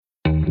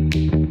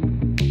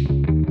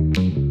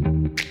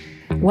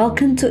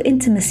Welcome to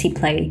Intimacy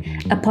Play,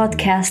 a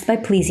podcast by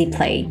Pleasy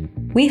Play.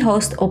 We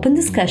host open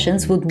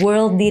discussions with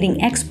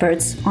world-leading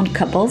experts on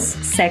couples,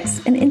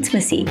 sex, and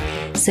intimacy,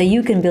 so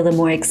you can build a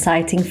more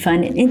exciting,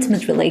 fun, and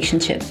intimate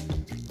relationship.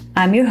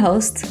 I'm your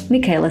host,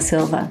 Mikaela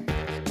Silva.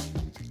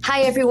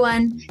 Hi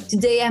everyone.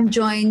 Today I'm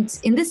joined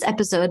in this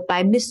episode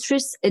by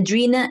Mistress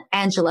Adreena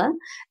Angela,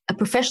 a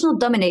professional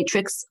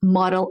dominatrix,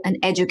 model, and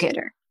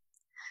educator.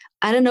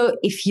 I don't know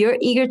if you're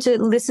eager to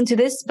listen to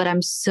this, but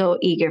I'm so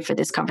eager for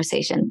this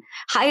conversation.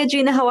 Hi,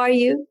 Adreena. How are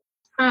you?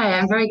 Hi,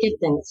 I'm very good,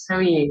 thanks. How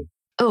are you?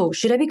 Oh,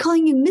 should I be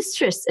calling you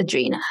Mistress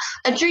Adreena?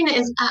 Adreena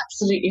is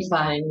absolutely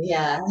fine,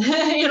 yeah.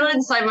 You're not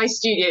inside my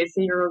studio,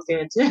 so you're all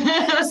good.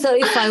 So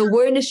if I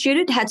were in a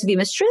studio, it had to be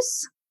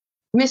Mistress?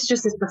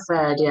 Mistress is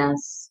preferred,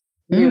 yes.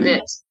 A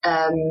bit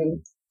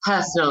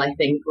personal, I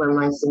think, when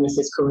my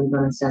missus call me by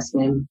my first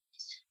name.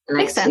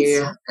 Makes sense.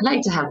 I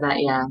like to have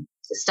that, yeah.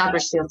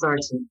 Establish the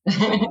authority.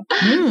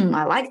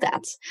 I like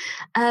that.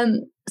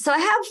 So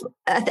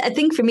I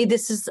think for me,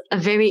 this is a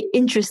very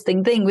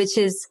interesting thing, which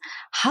is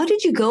how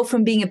did you go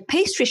from being a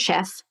pastry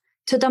chef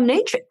to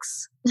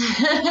dominatrix?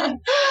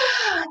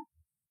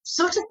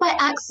 Sort of by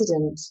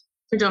accident,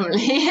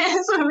 predominantly.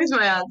 That's always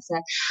my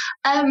answer.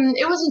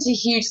 It wasn't a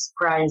huge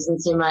surprise in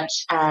so much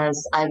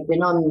as I've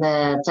been on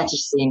the fetish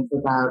scene for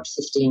about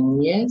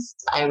 15 years.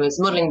 I was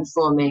modeling,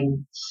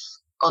 performing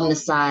on the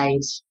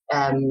side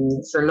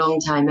for a long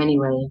time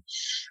anyway.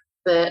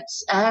 But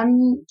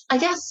I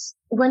guess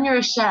when you're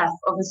a chef,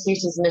 obviously it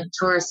is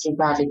notoriously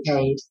badly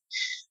paid.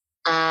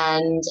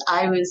 And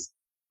I was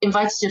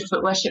invited to a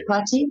foot worship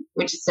party,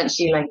 which is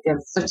essentially like a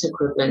foot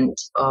equivalent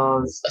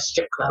of a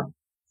strip club.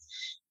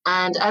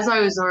 And as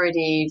I was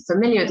already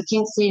familiar with the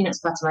kink scene, it's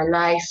part of my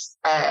life,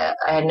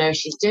 I know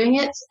she's doing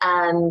it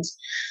and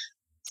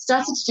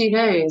started to do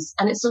those,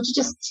 and it sort of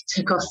just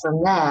took off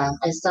from there.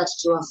 I started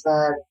to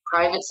offer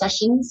private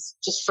sessions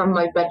just from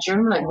my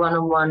bedroom, like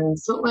one-on-one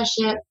foot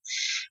worship.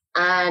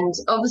 And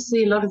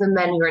obviously a lot of the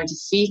men who are into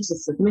feet are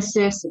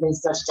submissive, so they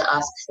started to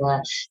ask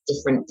for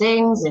different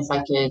things, if I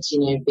could,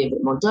 be a bit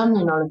more dom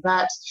and all of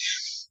that.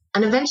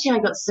 And eventually I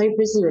got so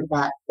busy with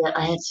that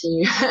I had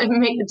to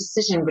make the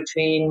decision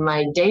between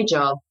my day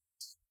job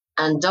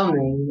and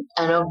doming,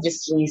 and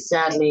obviously,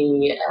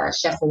 sadly,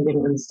 chefing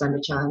didn't understand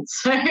a chance.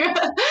 So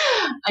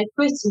I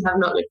quit and have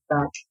not looked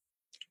back.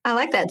 I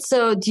like that.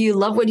 So do you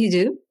love what you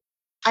do?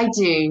 I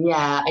do,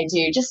 yeah, I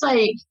do. Just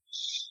like,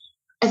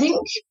 I think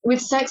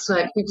with sex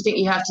work, people think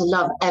you have to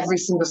love every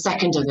single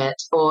second of it,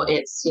 or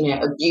it's,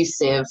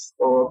 abusive,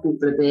 or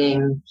people are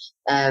being,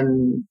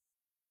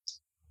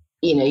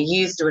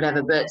 used or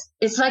whatever. But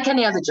it's like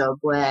any other job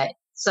where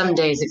some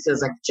days it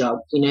feels like a job,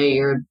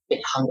 you're a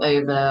bit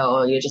hungover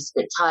or you're just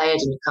a bit tired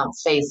and you can't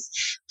face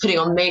putting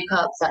on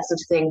makeup, that sort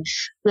of thing.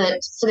 But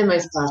for the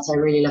most part, I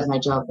really love my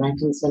job and I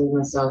consider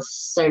myself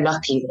so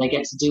lucky that I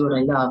get to do what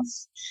I love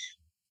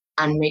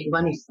and make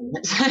money from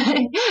it.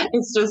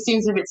 It still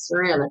seems a bit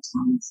surreal at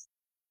times.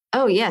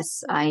 Oh,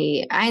 yes,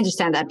 I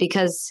understand that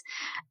because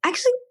I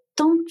actually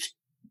don't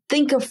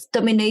think of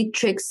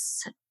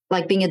dominatrix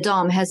like being a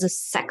dom has a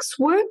sex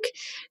work,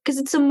 because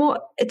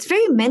it's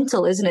very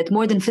mental, isn't it?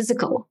 More than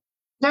physical.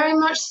 Very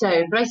much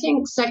so. But I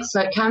think sex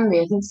work can be.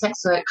 I think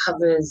sex work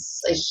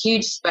covers a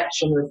huge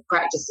spectrum of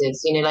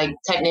practices. Like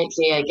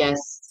technically, I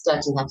guess,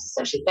 certain types of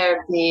sexual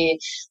therapy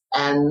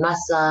and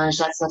massage,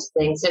 that sort of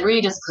thing. So it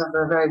really does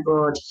cover a very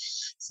broad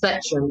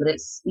spectrum. But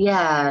it's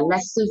a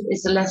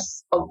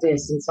less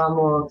obvious and far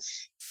more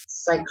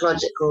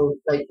psychological,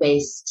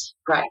 based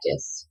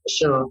practice, for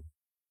sure.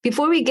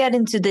 Before we get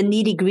into the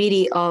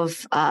nitty-gritty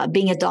of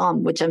being a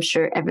dom, which I'm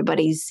sure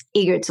everybody's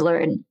eager to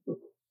learn,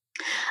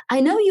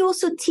 I know you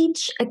also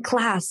teach a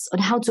class on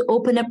how to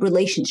open up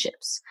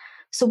relationships.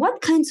 So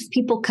what kinds of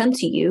people come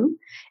to you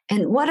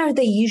and what are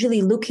they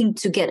usually looking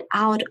to get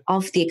out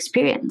of the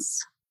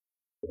experience?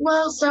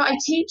 Well, so I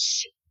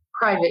teach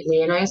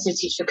privately and I also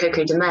teach for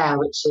Coco de Mer,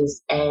 which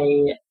is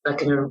an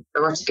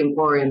erotic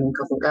emporium in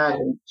Covent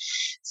Garden.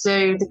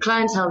 So the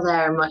clientele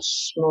there are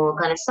much more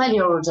kind of slightly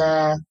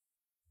older,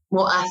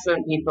 more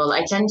affluent people.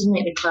 I tend to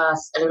make the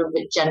class a little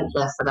bit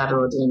gentler for that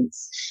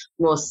audience,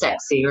 more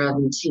sexy rather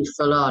than too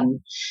full on.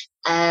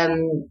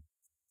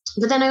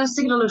 But then I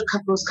also get a lot of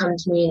couples come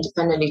to me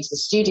independently to the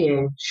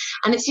studio.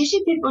 And it's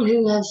usually people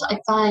who have, I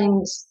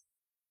find,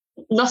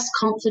 lost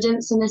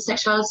confidence in their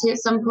sexuality at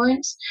some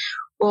point,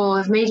 or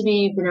have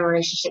maybe been in a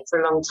relationship for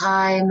a long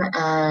time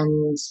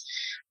and,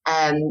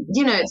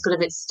 it's got a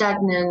bit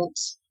stagnant,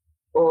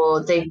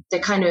 or they're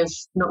kind of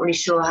not really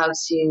sure how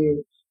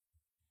to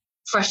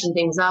freshen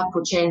things up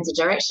or change the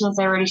direction of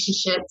their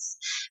relationships.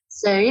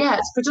 So yeah,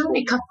 it's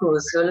predominantly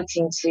couples who are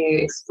looking to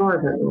explore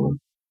a bit more.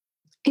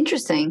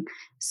 Interesting.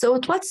 So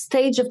at what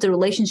stage of the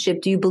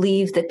relationship do you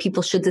believe that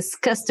people should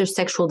discuss their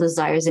sexual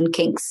desires and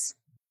kinks?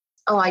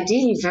 Oh,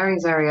 ideally very,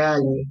 very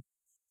early.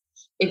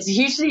 It's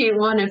usually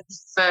one of the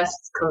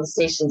first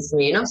conversations for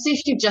me. And obviously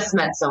if you've just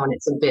met someone,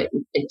 it's a bit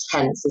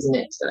intense, isn't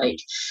it? To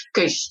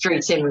go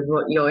straight in with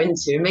what you're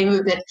into, maybe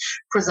a bit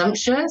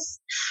presumptuous.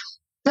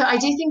 But I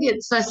do think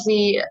it's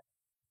firstly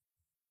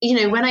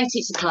when I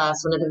teach a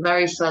class, one of the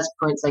very first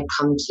points I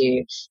come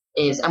to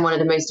is, and one of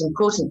the most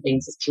important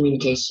things is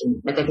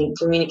communication. Like, I think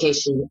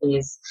communication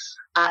is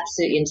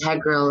absolutely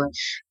integral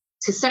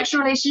to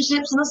sexual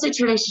relationships and also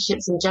to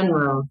relationships in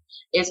general.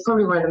 It's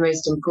probably one of the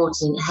most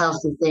important,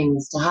 healthy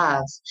things to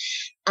have.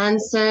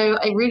 And so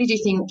I really do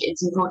think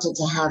it's important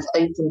to have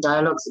open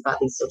dialogues about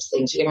these sorts of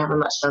things. You're going to have a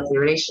much healthier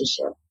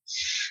relationship.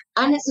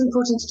 And it's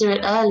important to do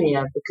it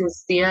earlier,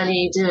 because the earlier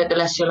you do it, the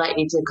less you're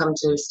likely to come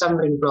to a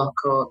stumbling block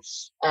or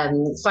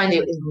find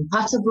it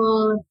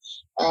incompatible,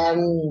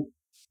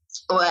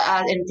 or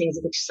add anything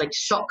that would just like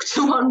shock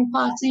to one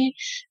party.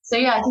 So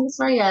yeah, I think it's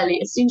very early.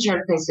 As soon as you're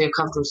in a place where you're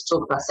comfortable to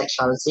talk about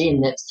sexuality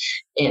and that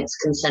it's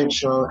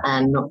consensual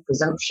and not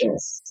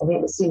presumptuous, I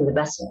think the sooner the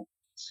better.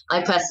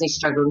 I personally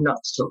struggle not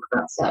to talk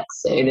about sex,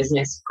 so there's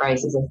no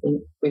surprises, I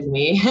think, with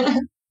me.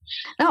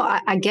 No,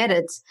 I get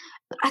it.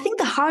 I think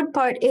the hard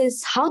part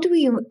is how do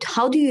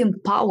you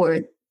empower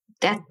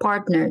that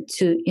partner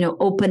to,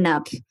 open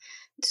up to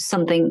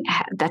something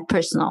that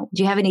personal?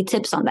 Do you have any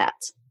tips on that?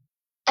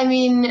 I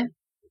mean,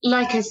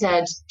 like I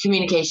said,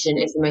 communication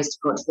is the most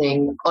important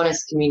thing,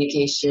 honest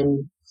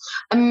communication.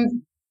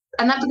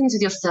 And that begins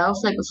with yourself.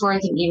 Like, before I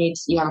think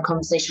you have a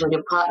conversation with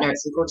your partner,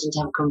 it's important to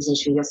have a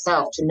conversation with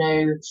yourself to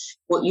know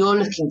what you're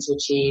looking to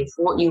achieve,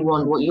 what you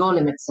want, what your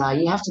limits are.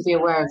 You have to be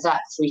aware of that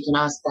before you can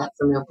ask that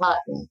from your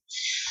partner.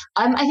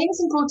 I think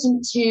it's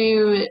important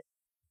to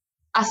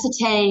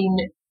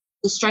ascertain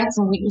the strengths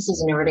and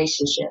weaknesses in a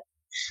relationship.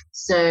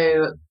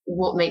 So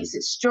what makes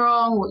it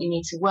strong, what you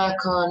need to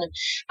work on,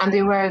 and be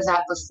aware of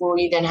that before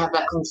you then have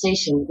that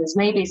conversation. Because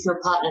maybe if your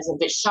partner's a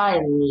bit shyer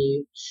than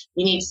you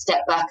need to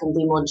step back and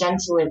be more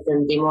gentle with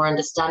them, be more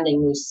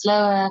understanding, move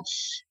slower,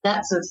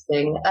 that sort of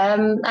thing.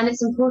 And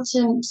it's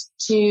important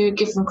to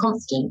give them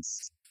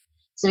confidence.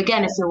 So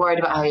again, if you're worried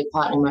about how your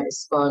partner might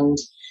respond,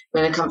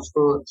 when they're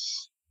comfortable,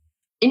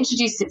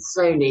 introduce it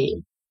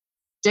slowly.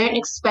 Don't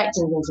expect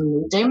anything from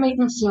them. Don't make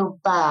them feel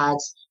bad,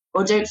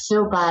 or don't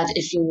feel bad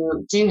if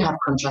you do have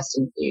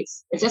contrasting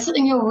views. If there's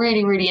something you're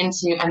really, really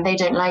into and they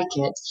don't like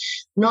it,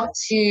 not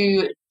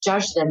to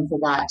judge them for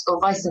that, or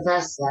vice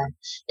versa.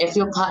 If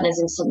your partner's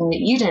in something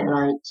that you don't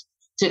like,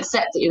 to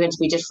accept that you're going to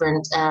be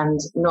different and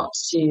not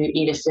to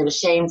either feel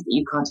ashamed that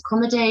you can't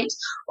accommodate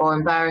or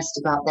embarrassed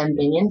about them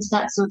being into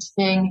that sort of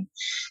thing.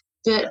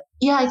 But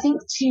yeah, I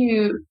think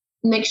to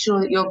make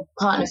sure that your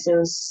partner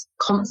feels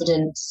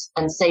confident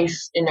and safe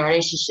in a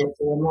relationship,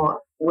 and they're more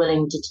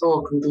willing to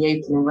talk and be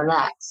open and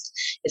relaxed,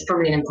 is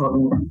probably an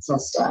important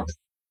first step.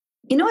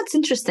 What's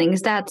interesting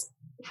is that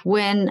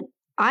when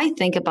I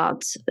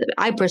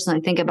personally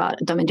think about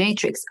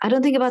Dominatrix, I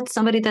don't think about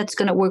somebody that's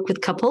going to work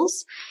with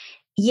couples,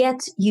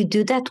 yet you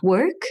do that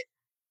work.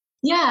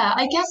 Yeah,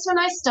 I guess when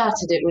I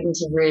started, I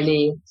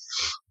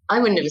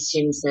wouldn't have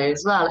assumed so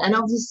as well. And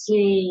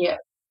obviously,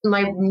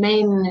 my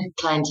main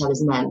clientele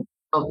is men,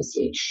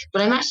 obviously,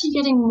 but I'm actually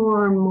getting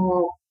more and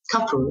more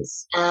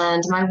couples.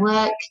 And my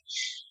work,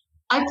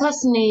 I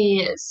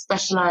personally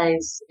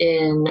specialize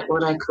in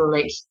what I call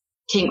like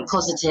kink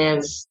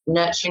positive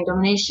nurturing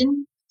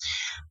domination.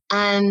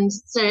 And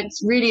so it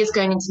really is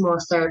going into more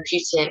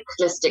therapeutic,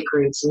 holistic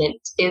routes. And it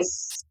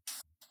is,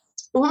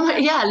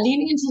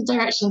 leaning into the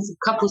directions of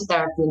couples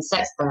therapy and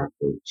sex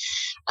therapy.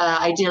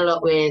 I deal a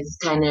lot with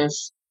kind of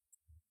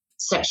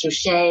sexual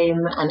shame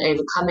and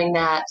overcoming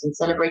that and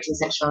celebrating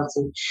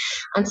sexuality.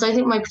 And so I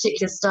think my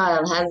particular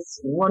style has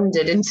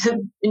wandered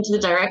into the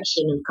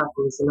direction of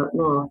couples a lot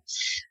more.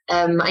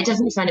 I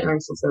definitely find it very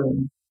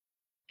fulfilling.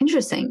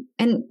 Interesting.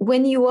 And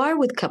when you are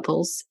with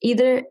couples,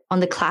 either on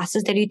the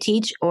classes that you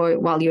teach or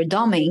while you're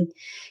doming,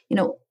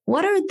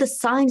 what are the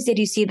signs that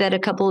you see that a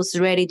couple is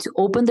ready to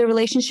open their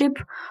relationship,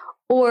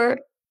 or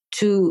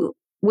to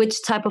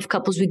which type of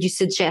couples would you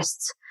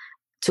suggest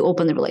to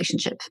open the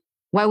relationship?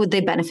 Why would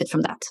they benefit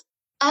from that?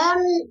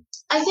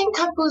 I think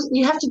couples,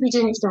 you have to be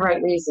doing it for the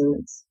right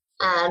reasons.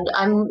 And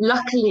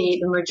luckily,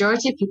 the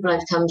majority of people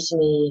I've come to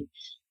me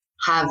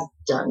have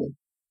done.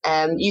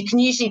 You can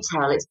usually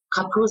tell it's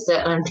couples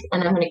that, and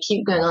I'm going to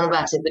keep going on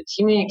about it, that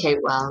communicate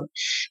well.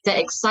 They're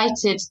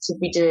excited to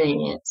be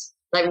doing it,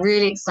 like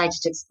really excited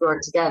to explore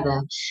it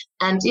together.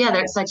 And yeah,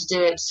 they're excited to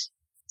do it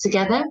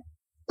together,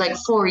 like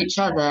for each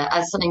other,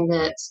 as something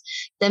that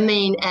their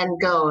main end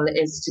goal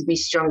is to be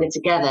stronger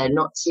together,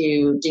 not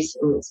to do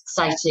something that's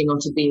exciting or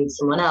to be with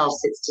someone else.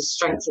 It's to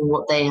strengthen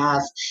what they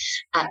have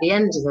at the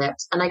end of it.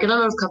 And I get a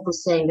lot of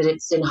couples saying that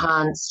it's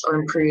enhanced or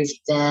improved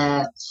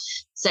their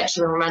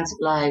sexual and romantic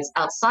lives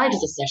outside of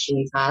the session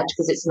you've had,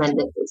 because it's meant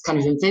that it's kind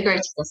of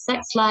invigorated their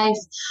sex life,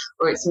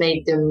 or it's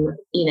made them,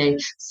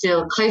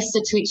 feel closer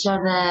to each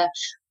other,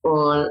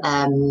 or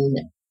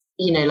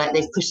like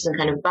they've pushed some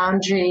kind of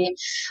boundary.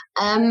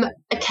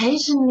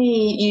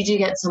 Occasionally you do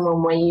get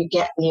someone where you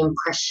get the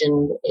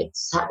impression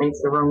it's happening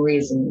for the wrong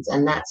reasons,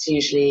 and that's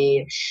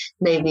usually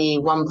maybe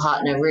one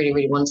partner really,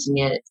 really wanting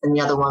it and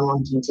the other one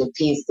wanting to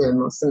appease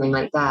them or something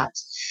like that.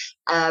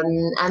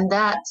 And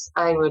that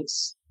I would,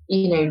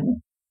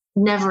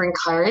 never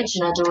encourage,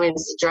 and I'd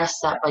always address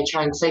that by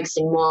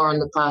focusing more on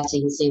the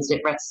party who seems a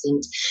bit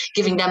reticent,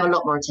 giving them a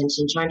lot more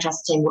attention, trying to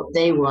ascertain what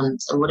they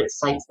want and what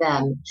excites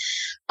them.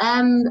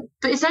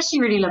 But it's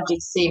actually really lovely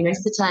to see. Most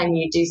of the time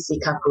you do see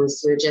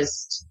couples who are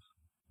just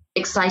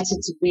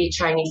excited to be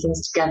trying new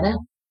things together.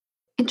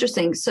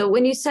 Interesting. So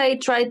when you say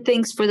try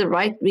things for the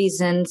right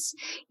reasons,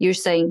 you're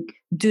saying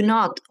do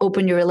not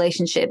open your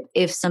relationship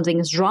if something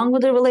is wrong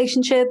with the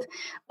relationship,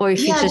 or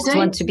if you just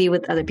want to be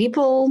with other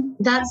people.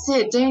 That's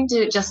it. Don't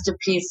do it just to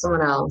please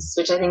someone else,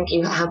 which I think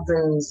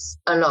happens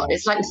a lot.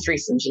 It's like the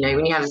threesomes, you know,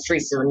 when you have a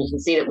threesome and you can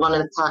see that one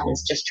of the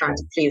partners just trying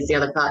to please the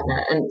other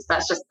partner, and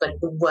that's just like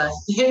the worst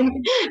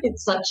thing.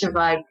 It's such a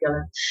vibe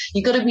killer.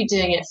 You've got to be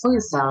doing it for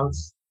yourself.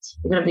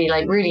 You've got to be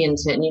like really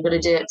into it, and you've got to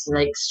do it to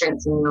like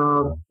strengthen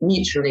your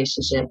mutual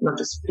relationship, not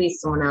just to please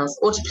someone else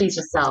or to please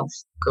yourself,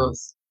 of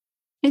course.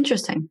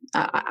 Interesting.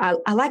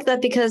 I like that,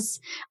 because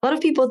a lot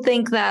of people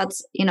think that,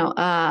 you know,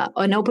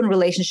 an open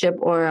relationship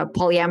or a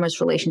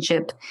polyamorous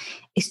relationship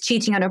is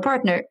cheating on a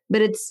partner,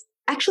 but it's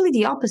actually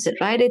the opposite,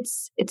 right?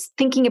 It's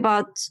thinking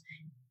about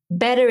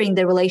bettering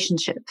the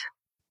relationship.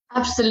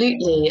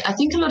 Absolutely. I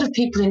think a lot of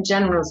people in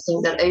general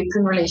think that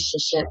open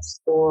relationships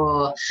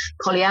or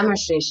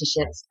polyamorous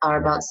relationships are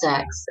about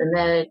sex, and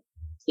they're,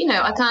 you know,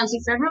 I can't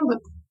speak for everyone, but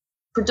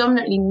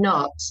predominantly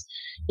not.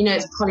 You know,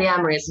 it's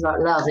polyamory, it's about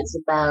love, it's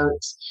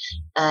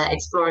about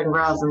exploring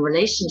love and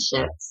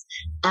relationships.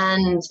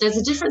 And there's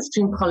a difference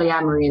between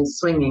polyamory and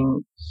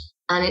swinging.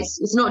 And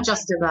it's not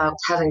just about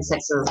having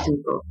sex with other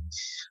people.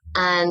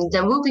 And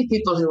there will be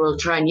people who will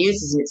try and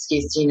use as an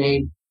excuse to, you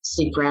know,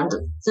 sleep around.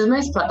 For the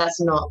most part,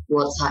 that's not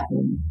what's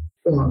happening.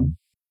 Yeah.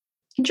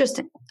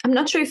 Interesting. I'm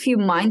not sure if you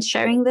mind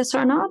sharing this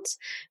or not,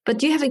 but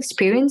do you have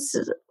experience?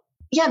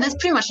 Yeah, there's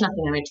pretty much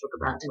nothing I may talk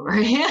about, don't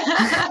worry.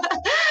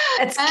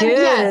 That's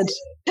good.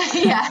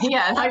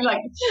 Yeah. I'm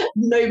like,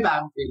 no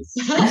boundaries.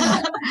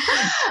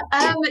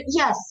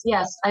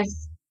 Yes. I've,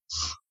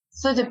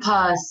 for the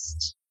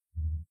past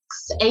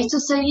 8 or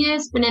so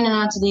years, been in and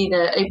out of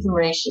either open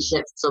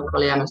relationships or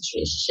polyamorous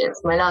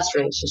relationships. My last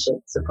relationship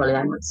was a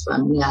polyamorous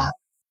one, yeah.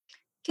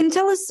 Can you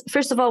tell us,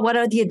 first of all, what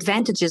are the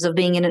advantages of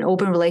being in an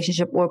open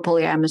relationship or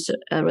polyamorous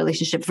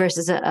relationship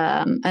versus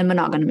a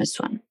monogamous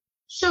one?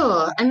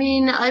 Sure. I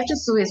mean, I've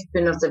just always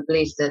been of the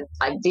belief that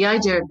the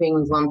idea of being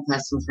with one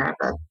person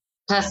forever,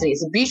 personally,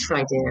 it's a beautiful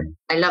idea.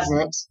 I love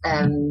it.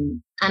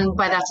 And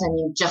by that, I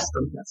mean just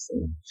one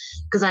person.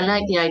 Because I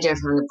like the idea of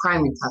having a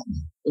primary partner.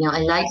 You know, I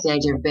like the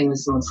idea of being with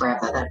someone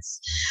forever. That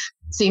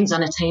seems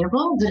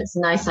unattainable, but it's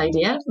a nice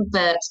idea.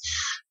 But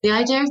the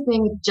idea of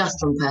being with just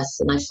one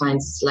person, I find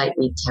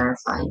slightly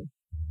terrifying.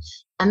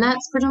 And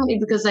that's predominantly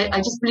because I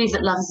just believe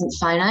that love isn't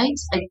finite.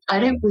 I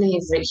don't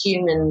believe that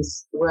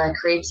humans were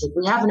created.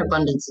 We have an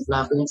abundance of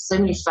love. We have so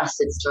many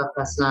facets to our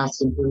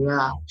personality and who we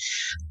are.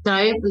 But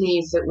I don't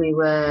believe that we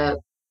were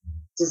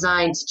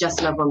designed to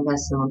just love one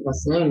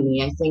person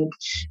only. I think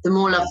the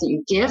more love that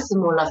you give, the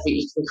more love that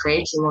you can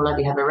create, the more love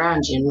you have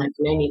around you, and that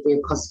can only be a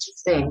positive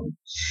thing.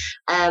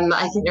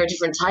 I think there are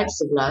different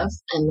types of love,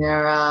 and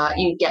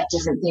you get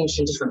different things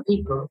from different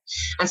people.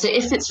 And so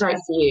if it's right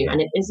for you, and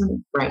it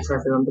isn't right for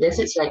everyone, but if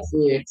it's right for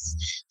you,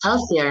 it's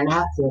healthier and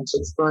happier to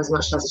explore as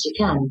much love as you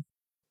can.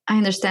 I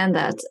understand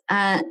that.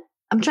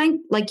 I'm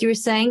trying, like you were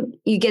saying,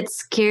 you get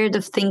scared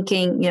of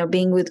thinking, you know,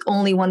 being with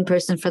only one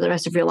person for the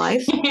rest of your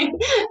life.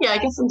 Yeah, I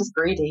guess I'm just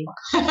greedy.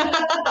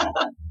 I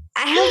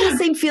have the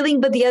same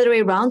feeling, but the other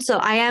way around. So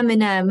I am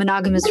in a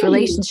monogamous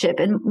relationship,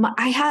 and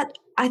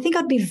I think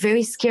I'd be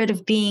very scared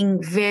of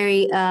being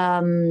very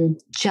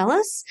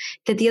jealous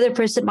that the other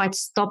person might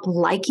stop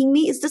liking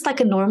me. Is this like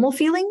a normal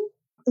feeling?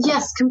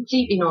 Yes,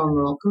 completely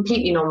normal.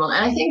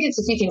 And I think it's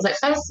a few things. Like,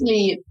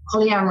 firstly,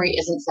 polyamory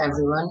isn't for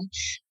everyone.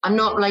 I'm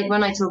not, like,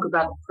 when I talk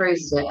about the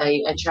pros of it,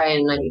 I try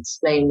and like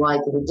explain why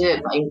people do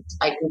it, but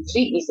I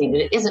completely think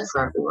that it isn't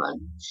for everyone.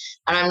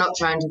 And I'm not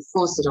trying to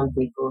force it on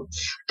people.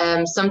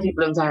 Some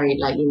people are very,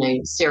 like, you know,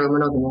 serial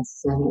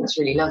monogamous, and I think that's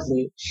really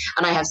lovely.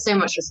 And I have so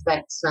much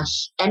respect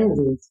 / envy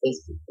for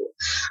those people.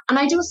 And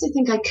I also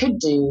think I could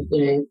do,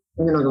 you know,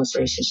 monogamous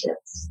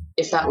relationships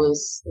if it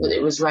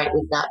was right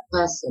with that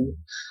person.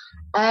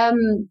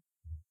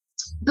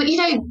 But, you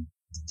know,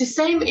 the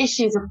same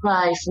issues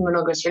apply for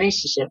monogamous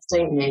relationships,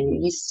 don't they?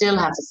 You still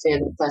have to fear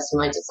that the person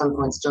might at some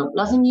point stop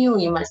loving you, or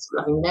you might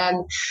stop loving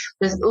them.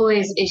 There's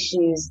always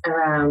issues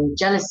around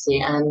jealousy,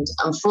 and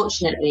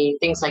unfortunately,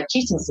 things like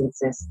cheating still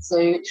exist. So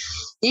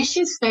the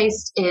issues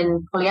faced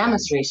in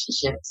polyamorous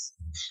relationships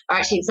are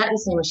actually exactly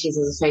the same issues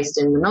as are faced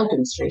in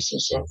monogamous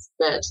relationships.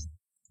 But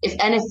if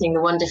anything,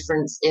 the one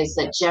difference is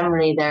that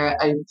generally there are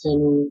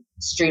open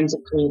streams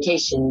of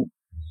communication,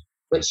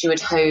 which you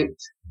would hope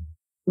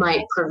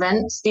might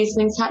prevent these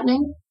things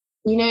happening.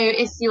 You know,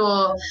 if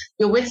you're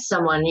with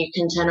someone, you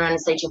can turn around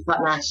and say to your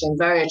partner, actually, I'm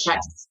very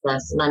attracted to this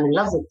person, I'm in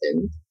love with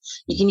them.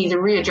 You can either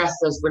readdress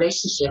those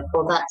relationships,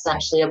 or that's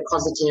actually a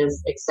positive,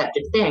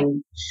 accepted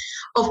thing.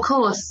 Of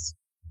course,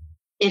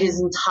 it is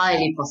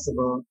entirely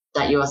possible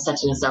that you are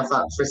setting yourself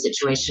up for a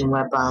situation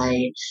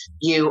whereby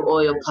you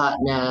or your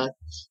partner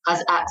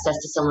has access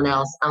to someone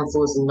else and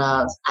falls in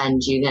love,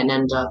 and you then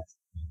end up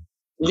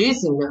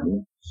losing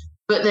them.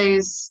 But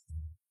those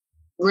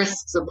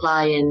risks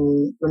apply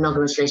in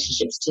monogamous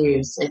relationships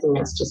too. So I think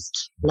that's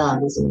just love,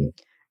 isn't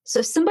it? So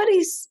if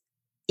somebody's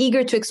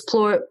eager to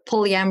explore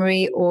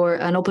polyamory or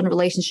an open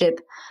relationship,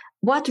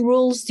 what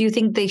rules do you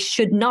think they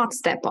should not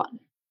step on?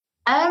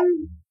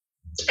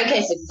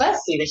 Okay, so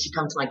firstly, they should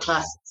come to my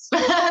classes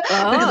because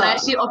I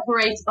actually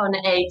operate on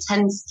a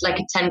 10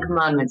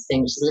 commandments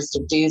thing, which is a list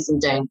of do's and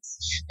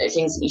don'ts, like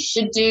things that you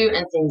should do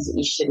and things that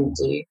you shouldn't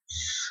do.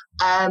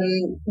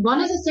 One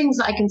of the things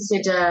that I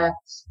consider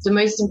the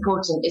most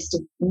important is to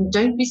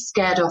don't be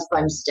scared off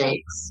by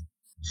mistakes,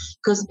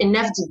 because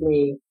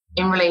inevitably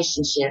in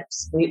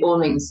relationships we all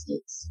make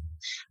mistakes.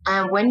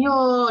 And when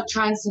you're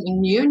trying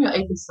something new and you're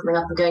opening something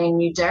up and going in a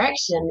new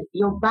direction,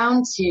 you're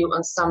bound to,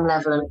 on some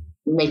level,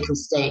 make a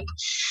mistake.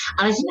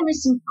 And I think the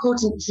most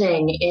important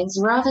thing is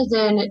rather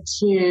than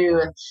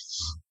to...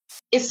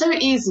 It's so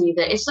easy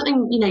that if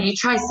something, you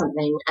try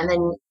something and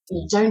then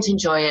you don't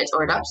enjoy it,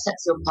 or it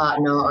upsets your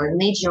partner, or it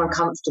made you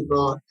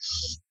uncomfortable,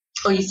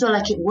 or you feel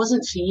like it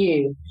wasn't for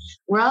you,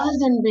 rather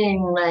than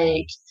being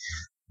like,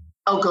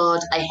 oh God,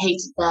 I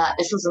hated that,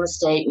 this was a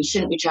mistake, we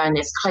shouldn't be trying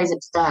this, close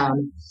it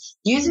down.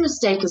 Use a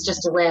mistake as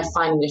just a way of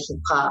finding a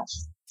different path.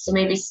 So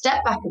maybe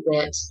step back a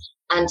bit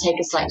and take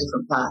a slightly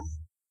different path.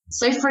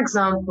 So for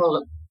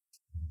example,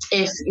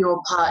 if your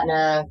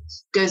partner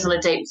goes on a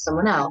date with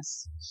someone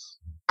else,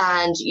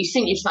 and you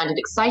think you'd find it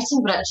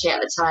exciting, but actually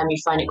at the time you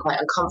find it quite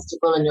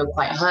uncomfortable and you're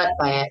quite hurt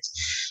by it.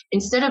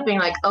 Instead of being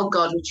like, oh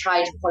God, we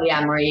tried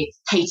polyamory,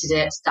 hated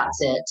it, that's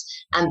it,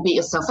 and beat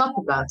yourself up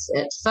about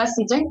it.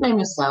 Firstly, don't blame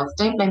yourself,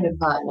 don't blame your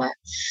partner,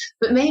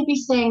 but maybe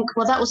think,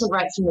 well, that wasn't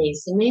right for me.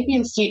 So maybe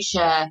in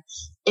future,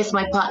 if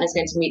my partner's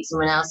going to meet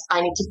someone else, I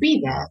need to be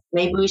there.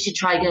 Maybe we should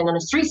try going on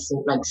a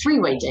threesome, like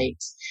three-way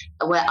date,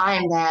 where I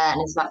am there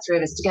and it's about three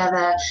of us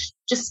together.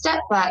 Just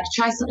step back,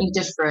 try something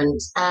different,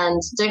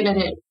 and don't let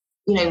it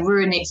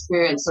ruin the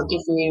experience or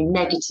give you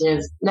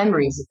negative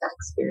memories of that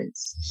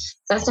experience.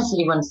 So that's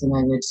definitely one thing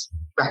I would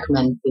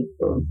recommend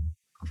people.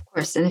 Of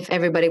course. And if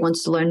everybody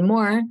wants to learn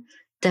more,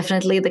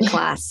 definitely the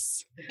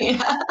class.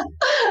 Yeah.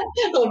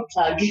 Little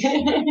plug.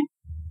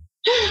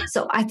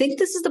 So I think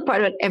this is the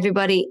part that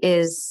everybody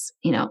is,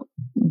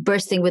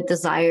 bursting with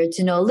desire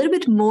to know a little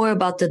bit more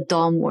about the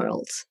Dom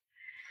world.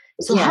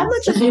 So how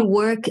much of your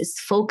work is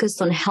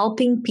focused on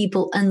helping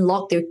people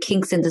unlock their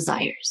kinks and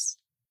desires?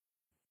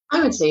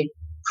 I would say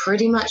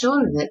pretty much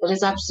all of it. That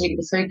is absolutely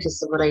the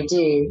focus of what I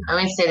do. I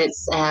would say that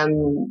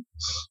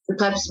the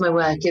purpose of my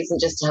work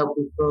isn't just to help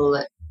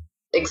people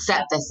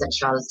accept their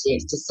sexuality,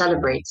 it's to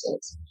celebrate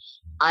it.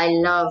 I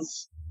love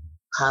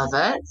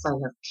perverts, I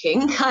love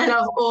kink, I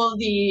love all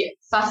the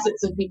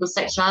facets of people's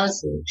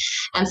sexuality,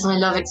 and so I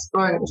love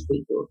exploring it with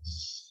people.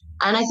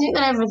 And I think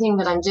that everything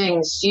that I'm doing in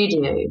the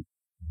studio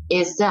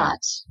is that,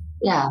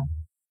 yeah.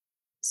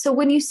 So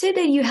when you say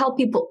that you help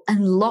people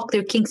unlock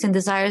their kinks and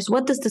desires,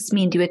 what does this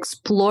mean? Do you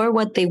explore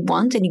what they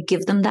want and you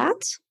give them that?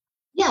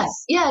 Yes.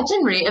 Yeah,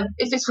 generally,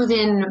 if it's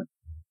within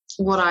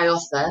what I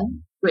offer,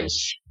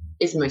 which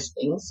is most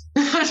things,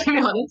 to be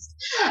honest,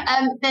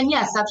 then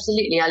yes,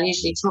 absolutely. I'll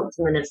usually talk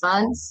to them in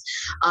advance.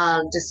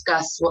 I'll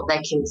discuss what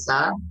their kinks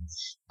are,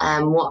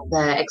 what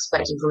they're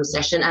expecting from a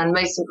session, and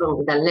most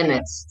importantly, their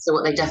limits, so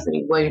what they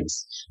definitely won't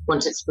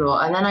want to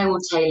explore. And then I will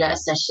tailor a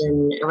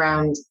session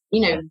around,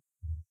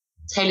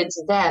 tailored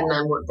to them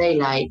and what they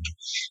like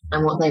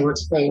and what they want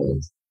to play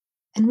with.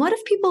 And what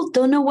if people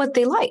don't know what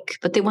they like,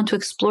 but they want to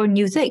explore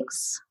new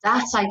things?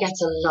 That I get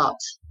a lot.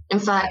 In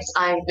fact,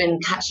 I've been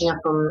catching up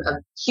on a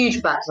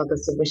huge backlog of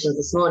submissions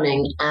this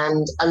morning,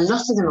 and a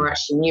lot of them are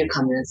actually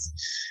newcomers,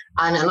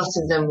 and a lot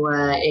of them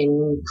were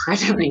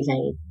incredibly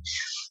vague,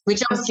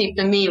 which obviously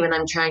for me, when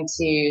I'm trying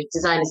to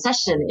design a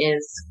session,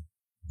 is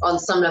on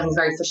some level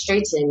very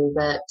frustrating.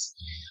 But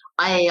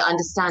I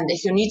understand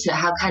if you're new to it,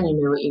 how can you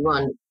know what you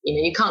want?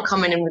 You can't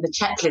come in with a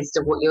checklist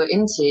of what you're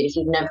into if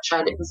you've never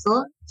tried it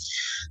before.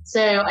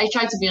 So I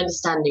try to be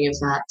understanding of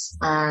that,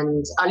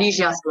 and I'll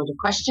usually ask a lot of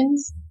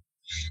questions,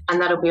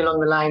 and that'll be along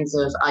the lines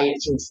of, are you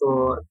looking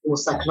for more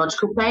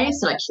psychological play,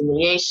 so like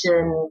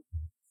humiliation,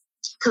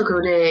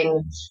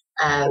 cuckolding,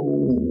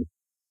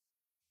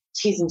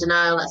 tease and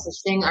denial, that sort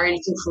of thing? Are you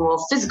looking for more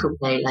physical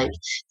play, like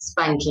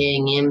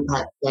spanking,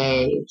 impact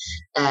play,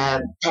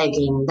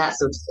 pegging, that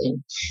sort of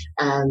thing?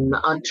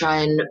 I'll try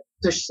and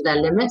push to their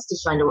limits to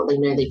find out what they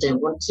know they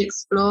don't want to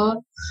explore.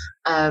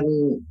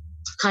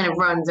 Kind of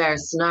run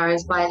various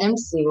scenarios by them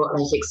to see what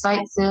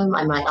excites them.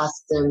 I might ask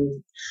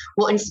them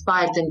what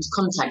inspired them to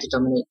contact a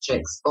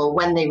dominatrix, or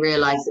when they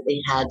realized that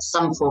they had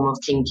some form of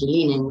kinky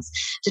leanings,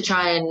 to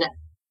try and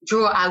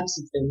draw out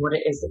of them what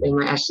it is that they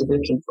might actually be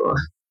looking for.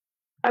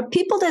 Are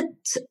people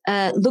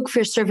that look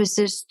for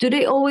services, do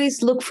they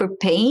always look for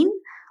pain,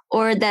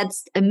 or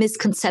that's a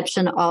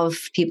misconception of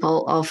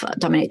people of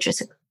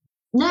dominatrix?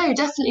 No,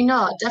 definitely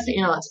not.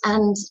 Definitely not.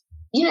 And,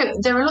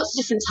 there are lots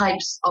of different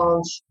types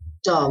of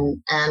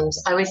Dom, and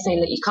I always say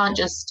that you can't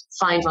just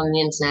find one on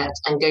the internet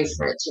and go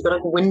for it. You've got a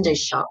window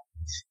shop.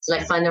 to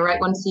like find the right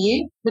one for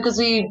you, because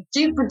we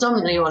do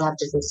predominantly all have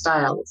different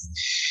styles.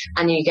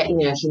 And you get,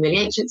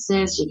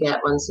 humiliatrixes, you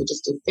get ones who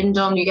just do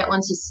findom, you get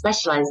ones who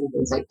specialize in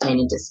things like pain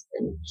and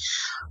discipline.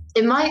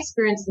 In my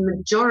experience, the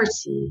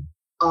majority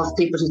of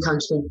people who come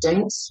to me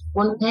don't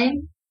want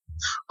pain.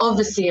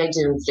 Obviously, I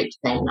do inflict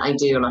pain. I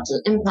do a lot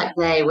of impact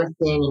play, whipping,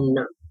 and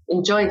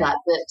enjoy that.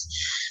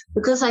 But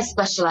because I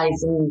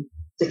specialize in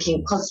the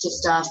kink positive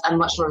stuff and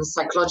much more of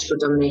psychological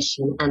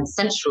domination and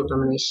sensual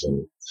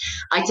domination,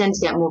 I tend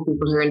to get more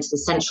people who are into the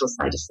sensual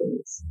side of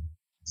things.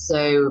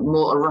 So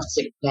more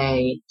erotic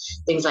play,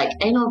 things like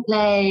anal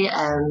play,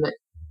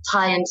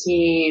 tie and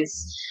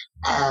tease,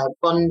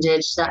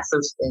 bondage, that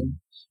sort of thing.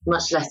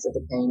 Much less of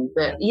the pain.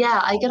 But yeah,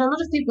 I get a lot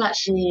of people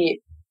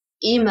actually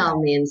email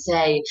me and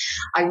say,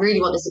 I really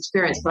want this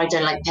experience, but I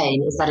don't like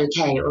pain. Is that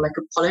okay? Or like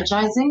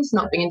apologizing for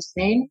not being into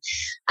pain.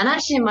 And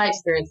actually, in my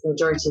experience, the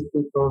majority of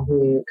people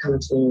who come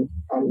to me,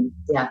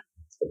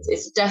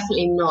 it's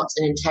definitely not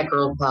an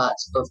integral part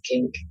of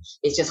kink.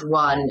 It's just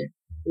one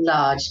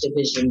large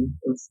division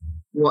of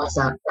what's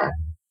out there.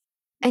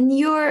 And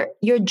your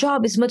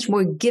job is much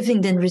more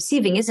giving than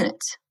receiving, isn't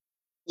it?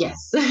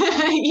 Yes.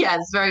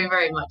 Yes, very,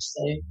 very much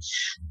so.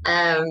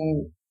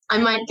 I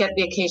might get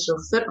the occasional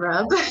foot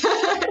rub,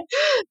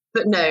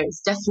 but no,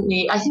 it's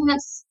definitely, I think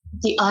that's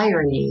the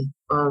irony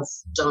of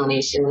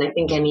domination. And I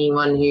think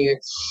anyone who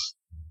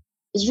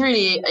is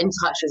really in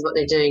touch with what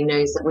they're doing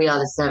knows that we are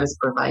the service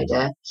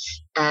provider.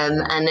 And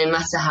no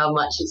matter how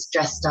much it's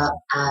dressed up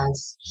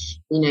as,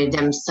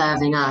 them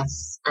serving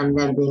us and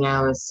them being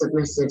our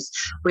submissives,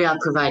 we are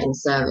providing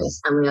service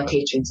and we are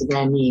catering to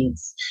their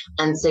needs.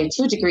 And so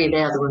to a degree,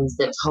 they are the ones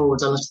that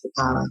hold a lot of the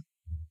power.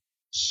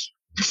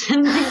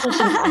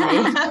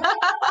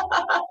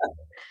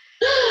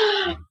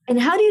 And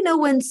how do you know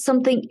when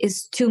something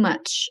is too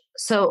much?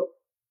 So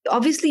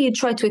obviously you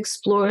try to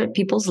explore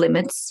people's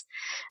limits,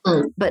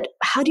 but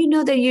how do you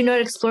know that you're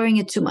not exploring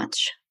it too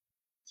much?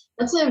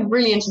 That's a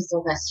really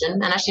interesting question,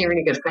 and actually a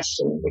really good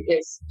question,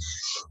 because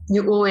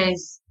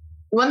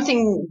one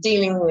thing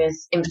dealing with,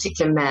 in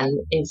particular, men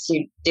is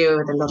you deal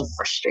with a lot of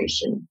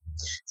frustration.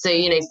 So,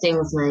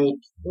 things like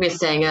we were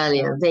saying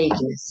earlier,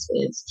 vagueness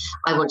with,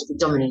 I want to be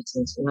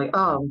dominated. You're like,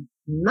 oh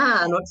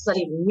man, what does that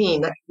even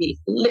mean? That could be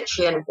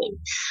literally anything.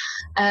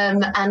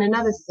 And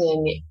another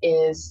thing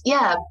is,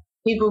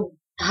 people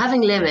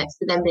having limits,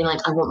 but then being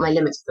like, I want my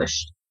limits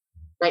pushed.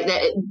 Like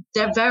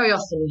they're very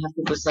often you have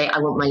people say, I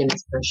want my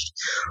limits pushed,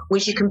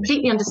 which you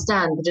completely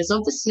understand, but is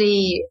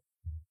obviously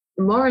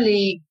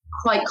morally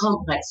quite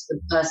complex for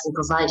the person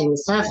providing the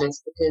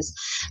service, because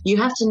you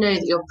have to know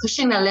that you're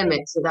pushing their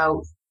limits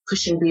without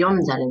pushing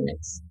beyond their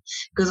limits.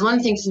 Because one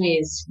thing for me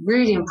is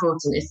really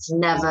important is to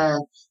never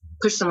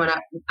push someone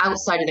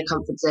outside of the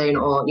comfort zone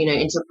or,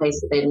 into a place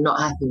that they're not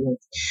happy with.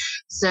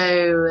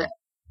 So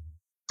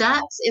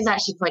that is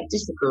actually quite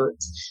difficult.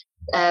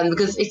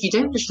 Because if you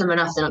don't push them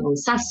enough, they're not going to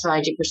be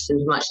satisfied. You push them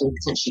too much and you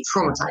potentially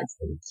traumatize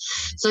them.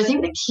 So I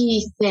think the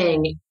key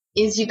thing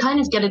is you kind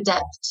of get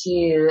adept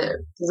to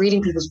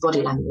reading people's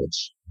body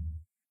language,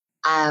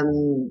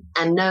 and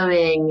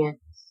knowing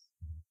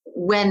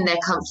when they're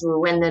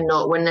comfortable, when they're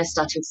not, when they're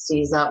starting to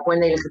seize up,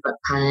 when they look a bit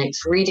panicked,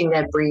 reading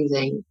their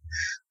breathing,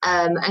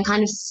 and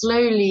kind of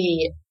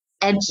slowly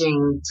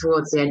edging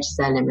towards the edge of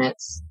their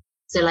limits.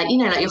 So like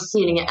you're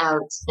feeling it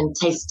out and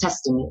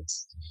testing it.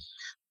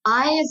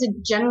 I, as a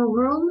general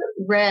rule,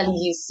 rarely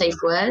use safe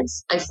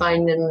words. I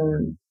find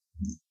them,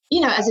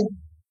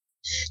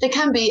 they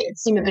can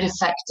seem a bit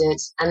affected,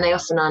 and they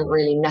often aren't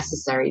really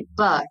necessary.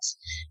 But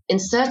in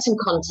certain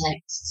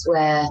contexts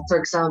where, for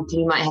example,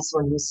 you might have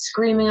someone who's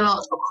screaming a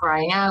lot or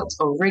crying out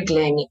or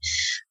wriggling,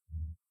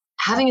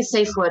 having a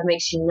safe word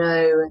makes you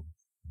know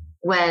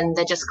when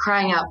they're just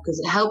crying out because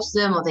it helps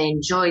them or they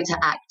enjoy to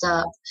act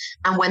up,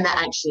 and when they're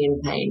actually in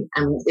pain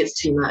and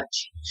it's too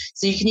much.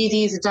 So you can either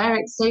use a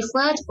direct safe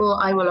word,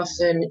 or I will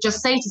often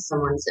just say to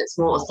someone, so it's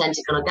more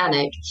authentic and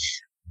organic,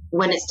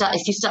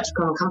 if you start to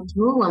become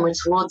uncomfortable, when we're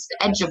towards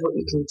the edge of what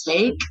you can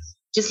take,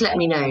 just let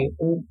me know.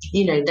 And,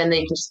 then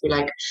they can just be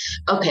like,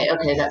 okay,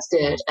 that's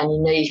good.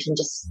 And you can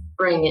just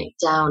bring it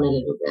down a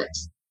little bit.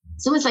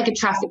 It's almost like a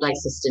traffic light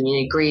system,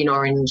 green,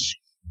 orange,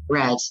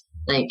 red.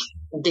 Like,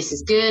 this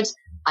is good.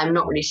 I'm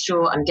not really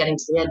sure. I'm getting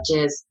to the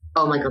edges.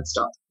 Oh my God,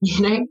 stop.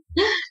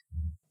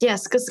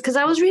 Yes, because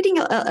I was reading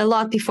a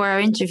lot before our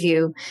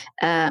interview,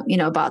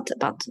 about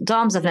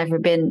DOMs. I've never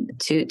been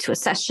to a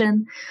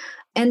session.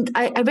 And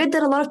I read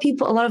that a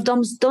lot of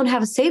DOMs don't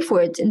have a safe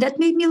word. And that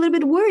made me a little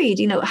bit worried.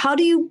 How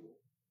do you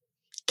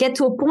get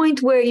to a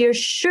point where you're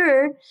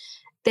sure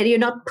that you're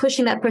not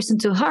pushing that person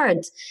too hard?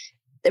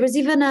 There was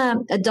even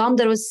a DOM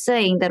that was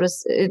saying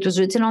it was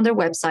written on their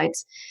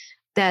website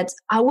that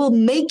I will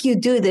make you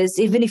do this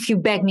even if you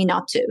beg me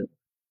not to.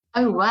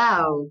 Oh,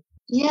 wow.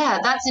 Yeah,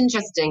 that's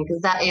interesting,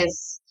 because that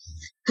is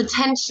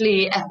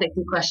potentially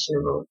ethically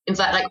questionable. In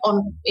fact, like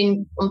on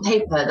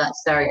paper,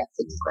 that's very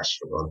ethically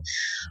questionable.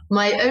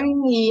 My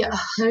only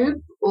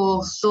hope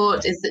or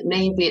thought is that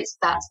maybe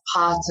that's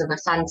part of a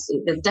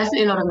fantasy. There's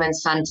definitely a lot of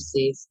men's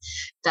fantasies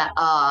that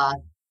are,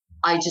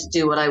 I just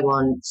do what I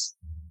want.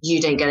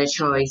 you don't get a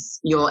choice.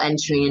 You're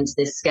entering into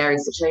this scary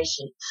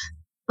situation.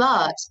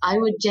 But I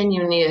would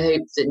genuinely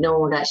hope that no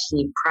one would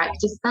actually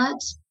practice that.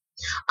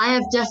 I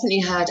have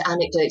definitely heard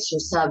anecdotes from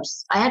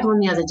subs. I had one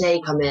the other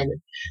day come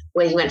in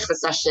where he went for a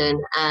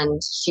session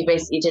and she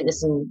basically didn't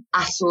listen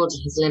at all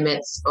to his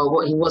limits or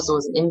what he was or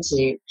wasn't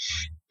into.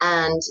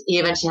 And he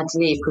eventually had to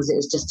leave because it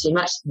was just too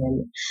much for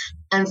him.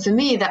 And for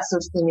me, that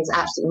sort of thing is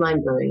absolutely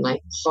mind-blowing,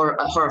 like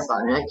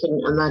horrifying. I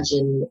couldn't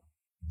imagine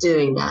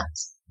doing that.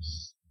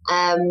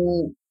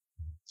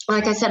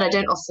 Like I said, I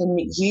don't often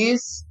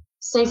use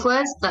safe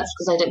words. That's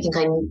because I don't think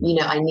I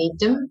need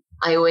them.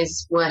 I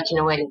always work in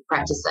a way of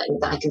practice that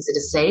I consider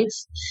safe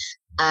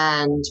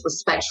and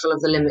respectful of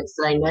the limits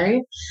that I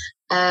know.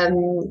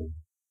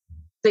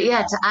 But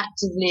yeah, to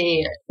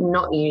actively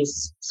not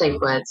use safe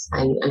words,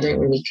 I don't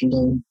really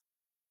condone.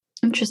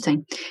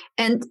 Interesting.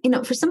 And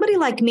for somebody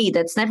like me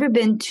that's never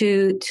been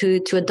to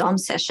a dom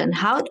session,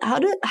 how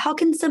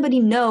can somebody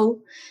know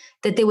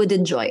that they would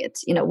enjoy it?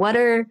 What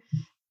are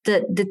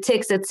the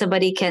ticks that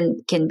somebody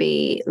can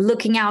be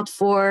looking out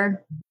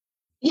for?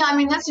 Yeah, I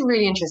mean, that's a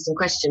really interesting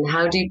question.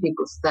 How do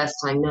people first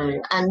time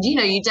know? And,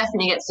 you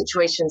definitely get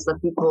situations where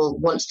people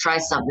want to try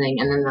something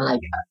and then they're like,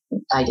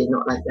 I did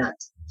not like that.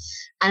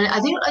 And I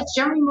think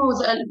generally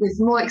with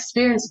more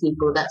experienced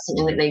people, that's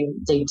something that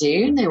they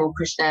do. They will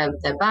push their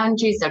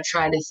boundaries, they'll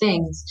try the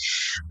things.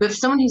 But for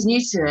someone who's new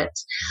to it,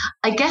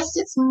 I guess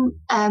it's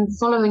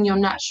following your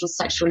natural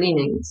sexual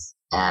leanings.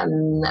 A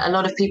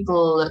lot of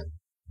people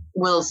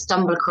will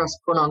stumble across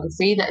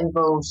pornography that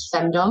involves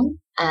femdom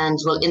and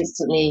will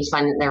instantly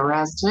find that they're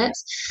aroused to it.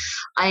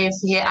 I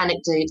hear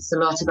anecdotes a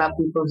lot about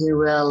people who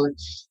will,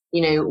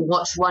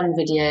 watch one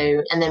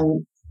video and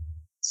then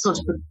sort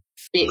of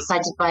be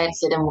excited by it,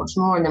 so then watch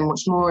more and then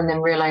watch more and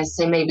then realize,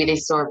 say maybe they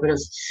saw a bit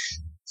of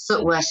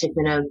foot worship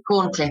in a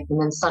porn clip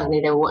and then suddenly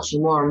they were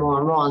watching more and more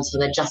and more until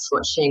they're just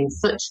watching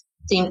foot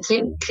themed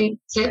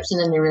clips and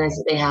then they realize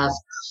that they have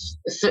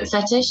a foot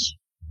fetish.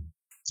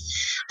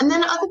 And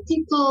then other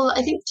people,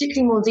 I think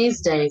particularly more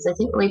these days, I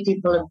think the way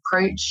people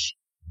approach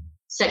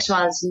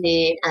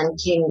sexuality and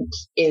kink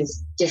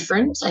is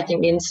different. I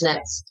think the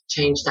internet's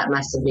changed that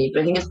massively,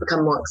 but I think it's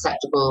become more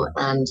acceptable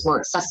and more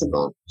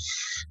accessible.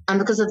 And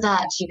because of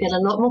that, you get a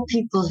lot more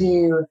people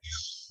who,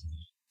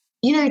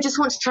 just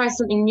want to try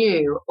something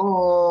new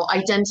or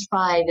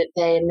identify that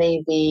they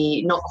may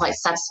be not quite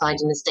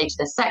satisfied in the state of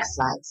their sex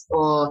lives,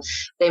 or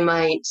they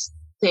might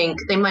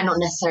not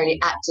necessarily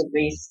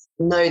actively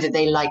know that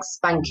they like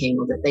spanking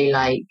or that they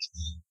like,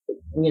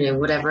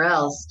 whatever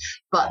else,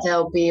 but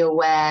they'll be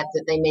aware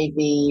that they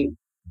maybe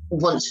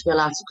want to feel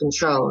out of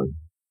control,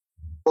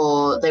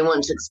 or they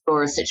want to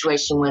explore a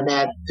situation where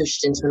they're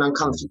pushed into an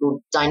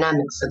uncomfortable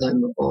dynamic for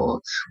them,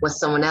 or where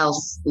someone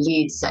else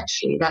leads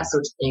sexually, that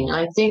sort of thing. And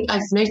I think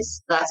I've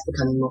noticed that's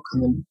becoming more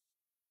common.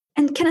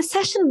 And can a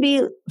session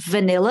be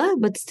vanilla,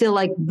 but still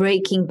like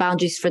breaking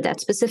boundaries for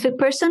that specific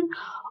person?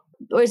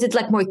 Or is it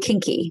like more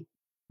kinky?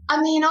 I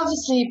mean,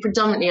 obviously,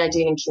 predominantly I do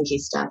in kinky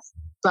stuff,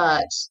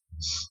 but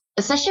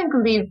a session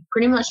can be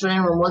pretty much what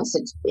anyone wants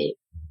it to be.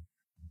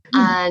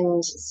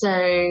 And so,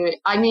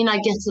 I mean, I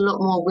get a lot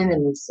more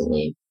women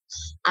recently,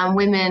 and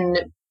women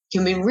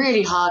can be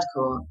really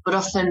hardcore, but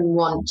often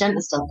want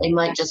gentle stuff. They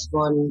might just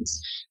want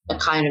a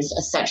kind of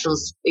a sexual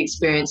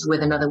experience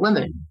with another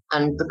woman.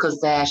 And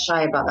because they're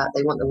shy about that,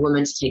 they want the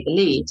woman to take the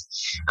lead,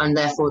 and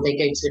therefore they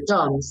go to a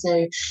dom.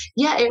 So,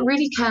 yeah, it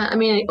really can. I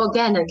mean,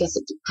 again, I guess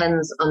it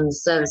depends on the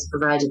service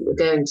provider that you're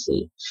going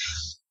to,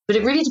 but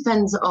it really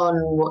depends on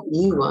what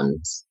you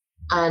want.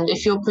 And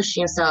if you're pushing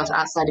yourself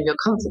outside of your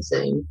comfort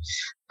zone,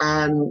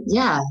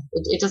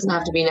 it doesn't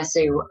have to be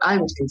necessarily what I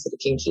would consider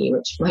kinky,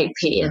 which might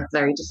be a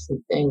very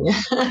different thing.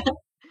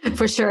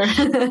 For sure.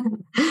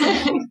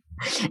 Can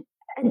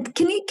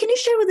you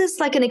share with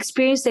us like an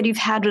experience that you've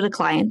had with a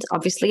client,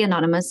 obviously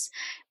anonymous,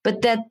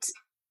 but that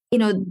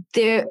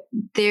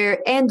their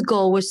end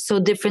goal was so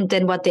different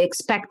than what they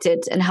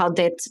expected, and how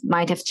that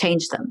might have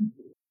changed them?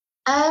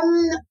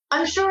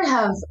 I'm sure I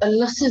have a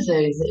lot of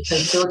those if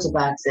I've thought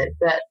about it,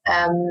 but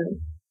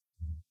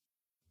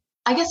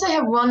I guess I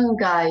have one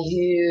guy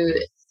who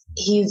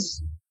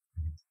he's,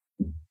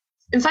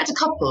 in fact, a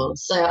couple,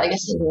 so I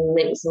guess it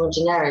makes it more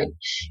generic,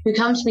 who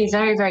come to me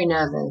very, very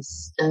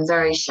nervous and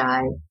very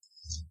shy,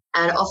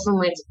 and often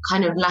with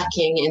kind of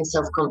lacking in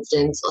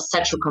self-confidence or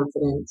sexual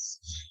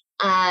confidence.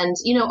 And,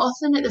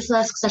 often at the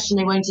first session,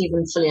 they won't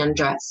even fully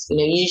undress.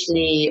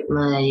 Usually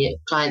my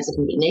clients are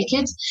completely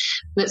naked,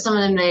 but some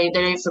of them, they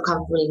don't feel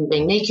comfortable even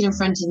being naked in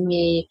front of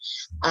me.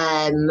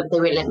 They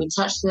won't let me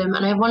touch them.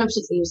 And I have one in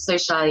particular who's so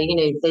shy,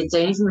 they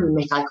don't even really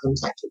make eye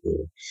contact with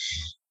you.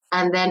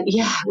 And then,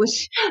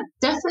 which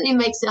definitely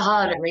makes it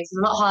harder. It makes it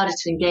a lot harder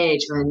to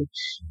engage when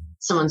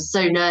someone's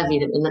so nervy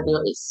that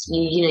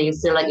you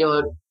feel like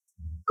you're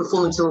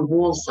performing to a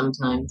wall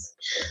sometimes.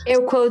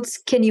 Air quotes,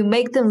 can you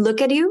make them look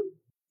at you?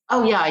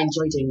 Oh, yeah, I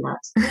enjoy doing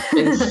that.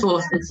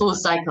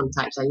 Forced eye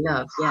contact, I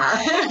love,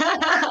 yeah.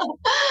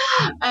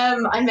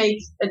 I make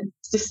a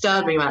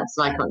disturbing amounts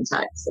of eye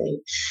contact. So.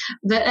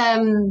 But,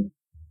 and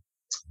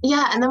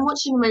then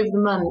watching them over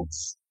the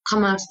months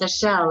come out of their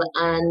shell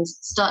and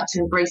start to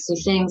embrace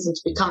new things and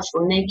to be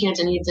comfortable naked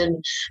and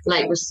even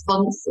like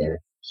responsive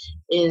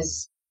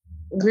is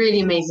really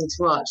amazing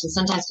to watch, and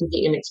sometimes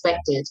completely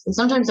unexpected. And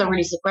sometimes they'll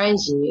really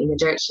surprise you in the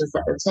directions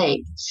that they'll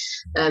take.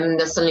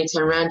 They'll suddenly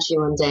turn around to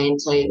you one day and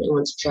tell you that they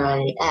want to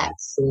try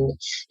X, and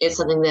it's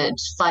something that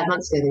 5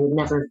 months ago they would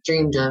never have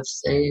dreamed of.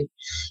 So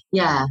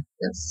yeah,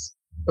 that's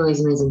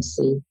always amazing to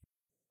see.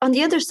 On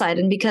the other side,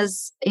 and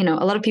because, a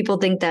lot of people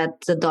think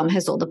that the Dom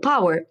has all the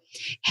power,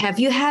 have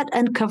you had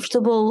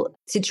uncomfortable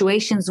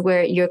situations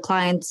where your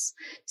clients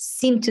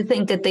seem to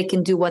think that they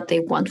can do what they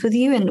want with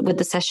you and with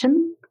the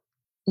session?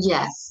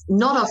 Yes,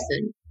 not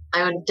often.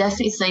 I would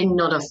definitely say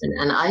not often.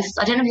 And I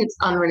don't know if it's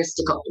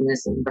unrealistic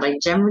optimism, but I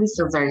generally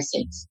feel very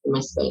safe in my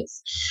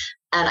space.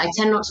 And I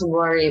tend not to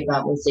worry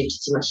about my safety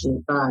too much in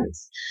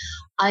advance.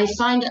 I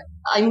find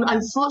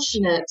I'm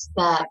fortunate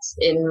that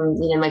in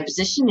my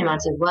position, the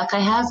amount of work I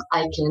have,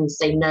 I can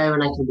say no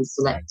and I can be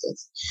selective.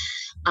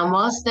 And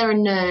whilst there are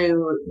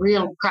no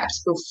real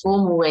practical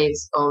formal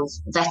ways of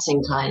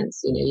vetting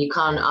clients, you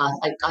can't ask,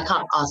 I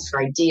can't ask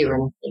for ID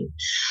or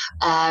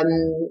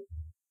anything.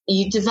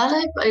 You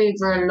develop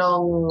over a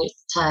long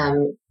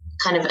term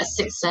kind of a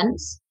sixth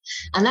sense,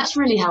 and that's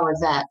really how I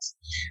vet.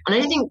 And I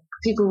don't think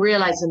people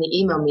realize when they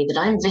email me that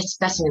I'm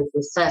vetting them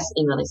from the first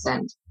email they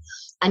send.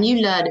 And you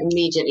learn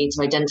immediately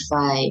to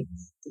identify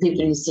the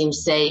people who seem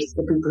safe,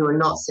 the people who are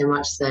not so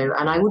much so.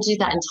 And I will do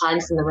that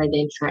entirely from the way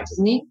they interact with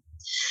me.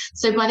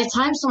 So by the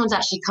time someone's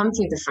actually come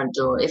through the front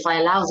door, if I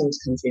allow them to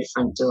come through the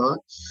front door,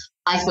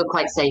 I feel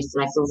quite safe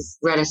and I feel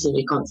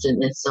relatively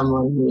confident that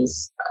someone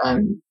who's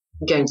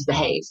going to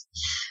behave.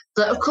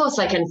 But of course,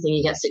 like anything,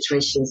 you get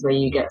situations where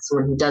you get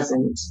someone who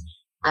doesn't.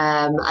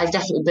 I've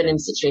definitely been in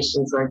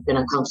situations where I've been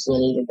uncomfortable,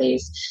 and either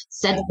they've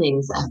said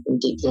things that have been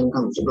deeply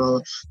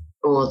uncomfortable,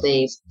 or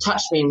they've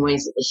touched me in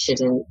ways that they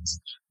shouldn't,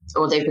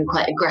 or they've been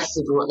quite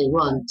aggressive with what they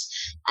want.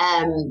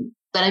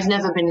 But I've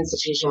never been in a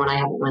situation when I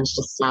haven't managed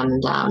to slam them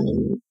down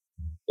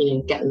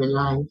and get them in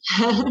line.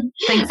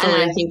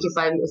 Thankfully. And I think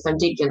if I'm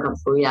deeply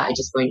uncomfortable, I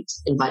just won't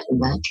invite them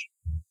back.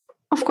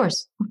 Of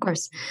course.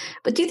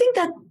 But do you think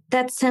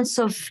that sense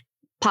of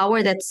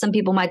power that some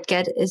people might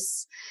get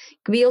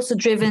could be also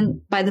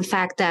driven by the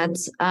fact that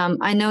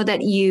I know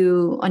that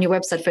you, on your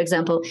website, for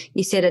example,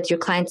 you say that your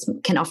clients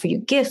can offer you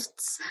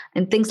gifts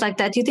and things like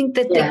that. Do you think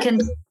that they can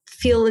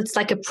feel it's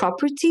like a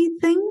property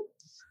thing?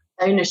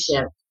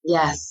 Ownership.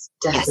 Yes,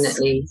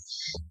 definitely.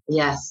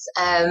 Yes.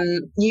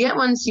 You get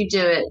ones who do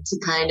it to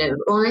kind of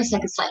almost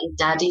like a slightly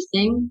daddy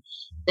thing.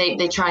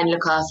 They try and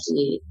look after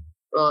you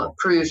or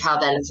prove how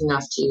they're looking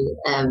after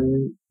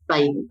you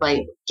by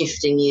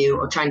gifting you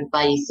or trying to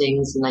buy you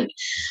things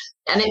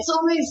and it's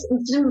almost,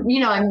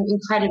 I'm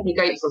incredibly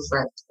grateful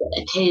for it.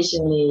 But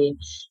occasionally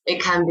it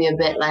can be a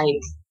bit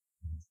like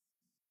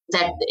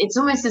that. It's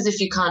almost as if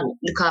you can't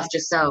look after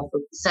yourself.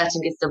 With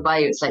certain gifts they'll buy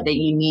you, it's like that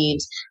you need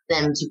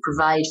them to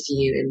provide for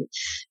you. And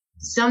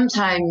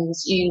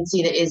sometimes you can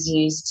see that is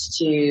used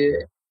to,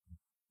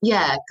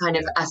 kind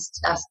of assert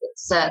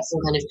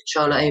some kind of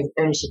control or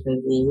ownership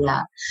over you.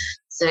 Yeah.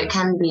 So it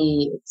can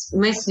be, it's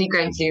mostly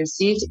gratefully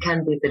received. It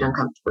can be a bit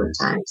uncomfortable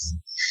at times.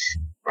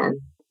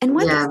 And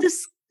why does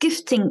this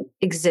gifting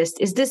exist?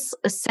 Is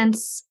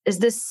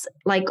this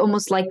like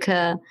almost like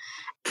a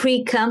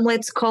pre-cum,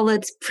 let's call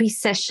it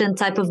pre-session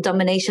type of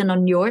domination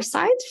on your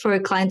side for a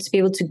client to be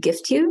able to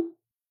gift you?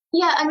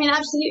 Yeah, I mean,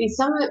 absolutely.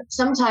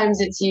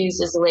 Sometimes it's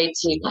used as a way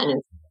to kind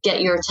of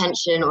get your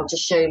attention or to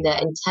show their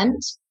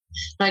intent.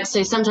 Like,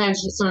 so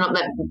sometimes if someone not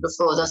met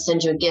before, they'll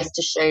send you a gift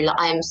to show that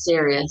I'm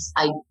serious.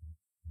 I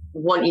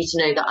want you to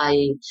know that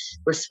I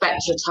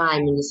respect your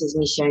time, and this is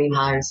me showing you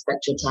how I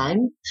respect your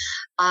time.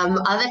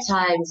 Other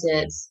times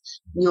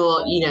it's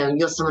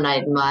you're someone I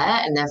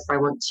admire, and therefore I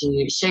want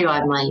to show you I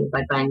admire you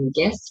by buying a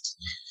gift.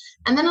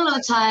 And then a lot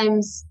of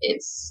times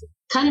it's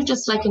kind of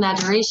just like an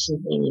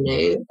adoration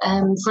thing,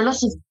 for a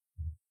lot of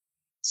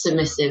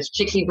submissives,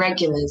 particularly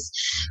regulars,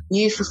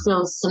 you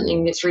fulfill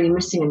something that's really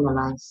missing in their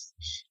life.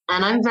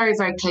 And I'm very,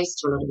 very close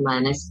to a lot of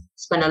mine. I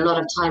spend a lot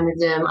of time with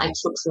them. I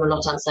talk to them a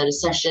lot outside of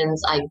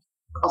sessions. I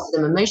offer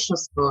them emotional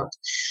support.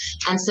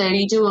 And so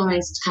you do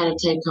almost kind of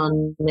take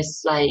on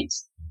this slight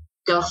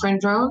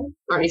girlfriend role,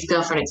 or at least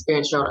girlfriend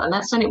experience role. And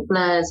that's when it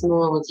blurs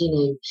more with,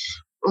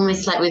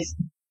 almost like with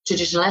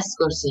traditional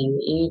escorting.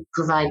 You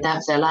provide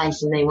that for their life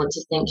and they want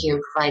to thank you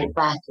and provide it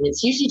back. And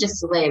it's usually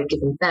just a way of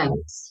giving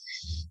thanks,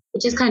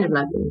 which is kind of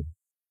lovely.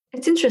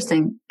 It's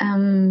interesting.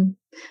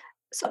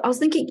 So I was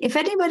thinking, if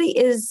anybody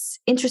is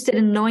interested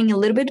in knowing a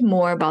little bit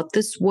more about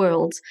this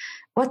world,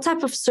 what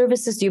type of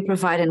services do you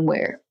provide and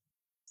where?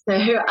 So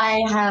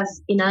I have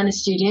Inanna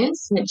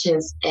Studios, which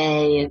is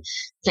a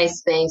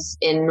place based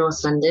in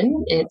North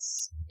London.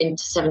 It's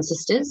into Seven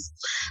Sisters,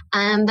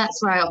 and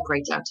that's where I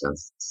operate out of.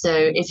 So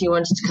if you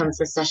wanted to come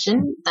for a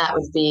session, that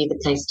would be the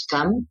place to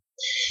come.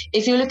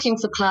 If you're looking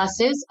for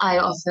classes, I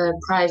offer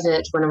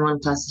private one-on-one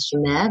classes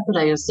from there, but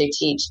I also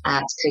teach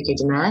at Coco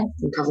de Mer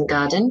in Covent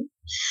Garden.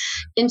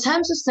 In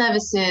terms of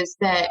services,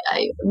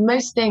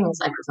 most things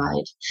I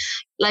provide.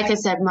 Like I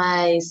said,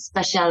 my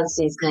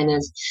speciality is kind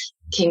of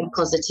kink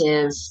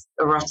positive,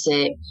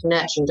 erotic,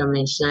 nurturing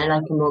domination. I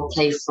like a more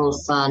playful,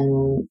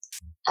 fun,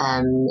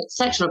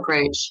 sexual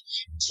approach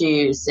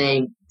to,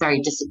 say, very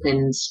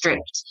disciplined,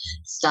 strict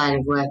style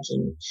of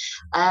working.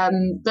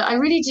 But I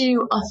really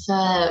do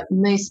offer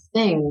most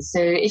things. So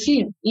if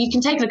you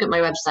can take a look at my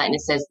website, and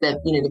it says the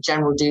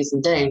general do's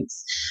and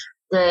don'ts.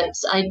 But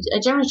I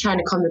generally try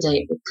and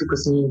accommodate with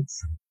people's needs.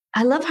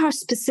 I love how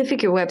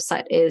specific your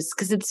website is,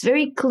 because it's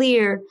very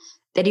clear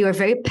that you are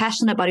very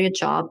passionate about your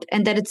job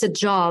and that it's a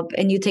job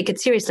and you take it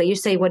seriously. You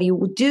say what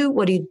you do,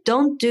 what you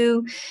don't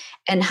do,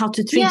 and how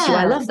to treat you.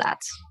 I love that.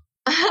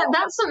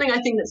 That's something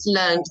I think that's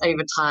learned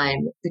over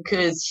time,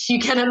 because you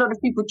get a lot of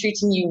people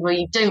treating you where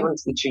you don't want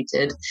to be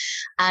treated.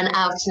 And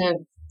out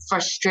of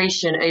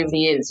frustration over the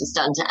years, you're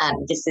starting to add,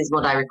 this is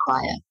what I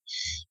require.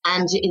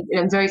 And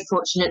I'm very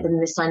fortunate that in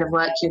this line of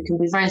work, you can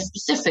be very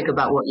specific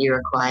about what you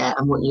require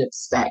and what you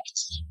expect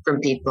from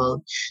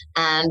people.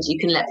 And you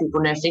can let people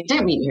know if they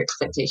don't meet your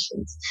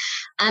expectations.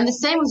 And the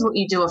same with what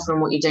you do offer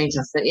and what you don't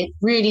offer. You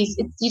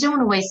don't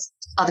want to waste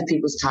other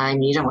people's time,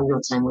 and you don't want your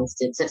time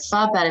wasted. So it's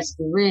far better to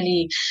be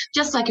really,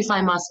 just like if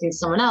I'm asking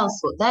someone else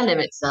what their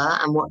limits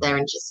are and what they're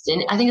interested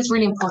in, I think it's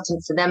really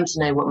important for them to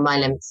know what my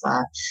limits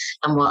are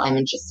and what I'm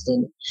interested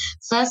in.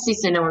 Firstly,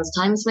 so no one's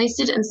time is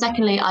wasted. And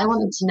secondly, I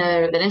want them to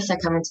know that if they're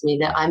coming to me,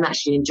 that I'm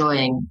actually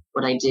enjoying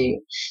what I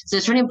do. So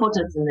it's really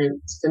important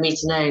for me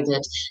to know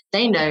that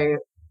they know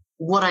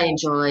what I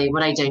enjoy,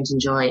 what I don't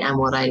enjoy, and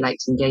what I like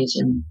to engage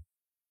in.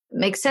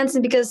 Makes sense,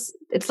 because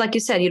it's like you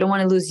said, you don't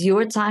want to lose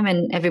your time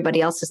and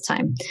everybody else's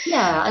time.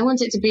 Yeah, I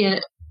want it to be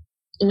an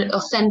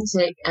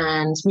authentic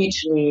and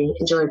mutually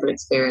enjoyable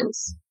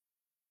experience.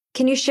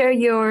 Can you share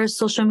your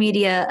social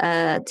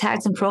media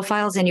tags and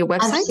profiles and your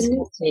website?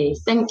 Absolutely,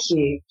 thank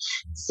you.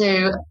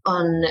 So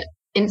on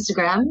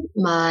Instagram,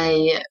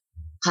 my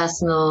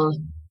personal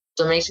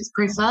dominatrix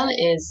profile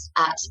is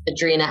at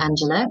Adreena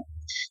Angela.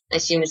 I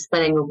assume the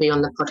spelling will be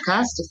on the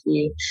podcast.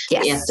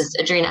 Yes, just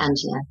Adreena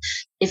Angela.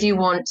 If you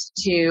want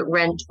to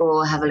rent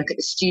or have a look at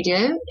the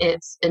studio,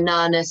 it's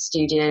Inanna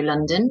Studio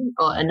London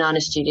or Inanna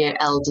Studio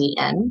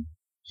LDN.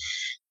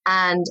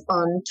 And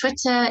on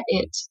Twitter,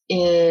 it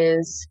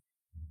is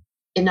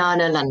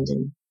Inanna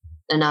London,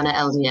 Inanna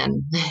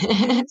LDN.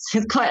 It's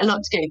quite a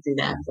lot to go through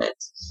there, but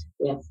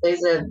yes,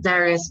 those are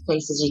various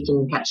places you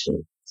can catch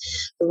me.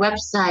 The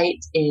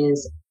website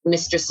is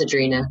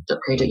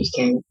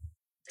mistressadreena.co.uk.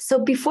 So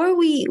before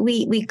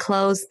we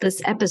close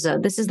this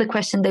episode, this is the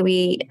question that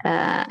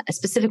a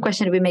specific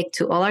question that we make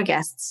to all our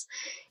guests,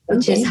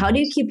 which is, how do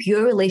you keep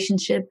your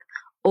relationship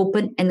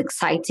open and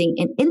exciting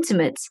and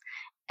intimate?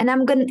 And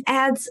I'm going to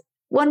add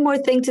one more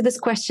thing to this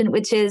question,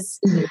 which is,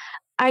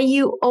 are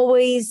you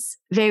always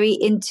very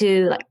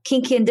into like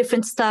kinky and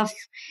different stuff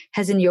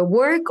as in your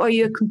work, or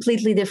you're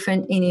completely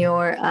different in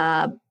your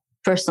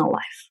personal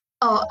life?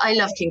 Oh, I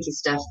love kinky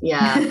stuff.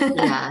 Yeah.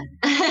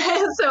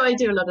 So I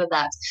do a lot of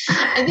that.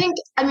 I think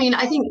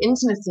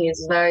intimacy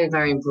is very,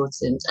 very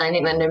important. I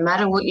think that no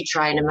matter what you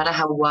try, no matter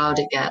how wild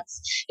it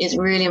gets, it's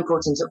really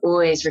important to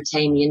always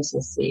retain the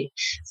intimacy.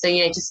 So,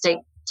 just take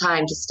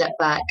time to step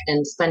back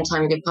and spend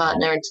time with your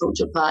partner and talk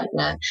to your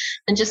partner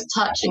and just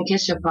touch and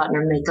kiss your partner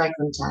and make eye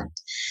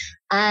contact.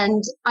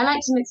 And I like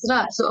to mix it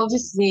up. So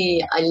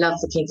obviously I love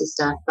the kinky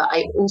stuff, but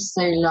I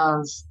also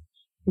love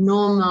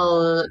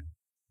normal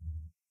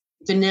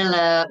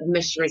vanilla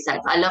missionary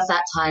sex. I love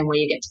that time where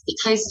you get to be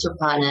close to your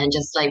partner and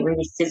just like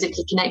really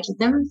physically connect with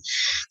them.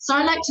 So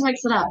I like to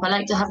mix it up. I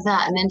like to have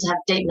that, and then to have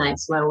date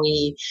nights where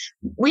we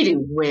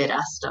do weird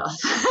ass stuff.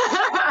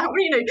 To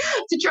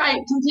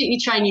completely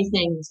try new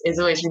things is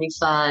always really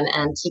fun,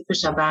 and to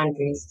push our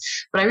boundaries.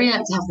 But I really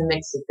like to have the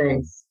mix of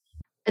both.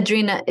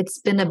 Adreena, it's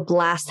been a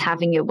blast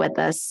having you with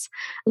us.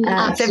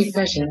 Absolute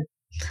pleasure.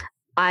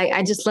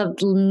 I just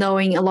loved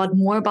knowing a lot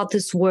more about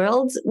this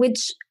world,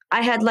 which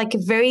I had like a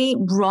very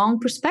wrong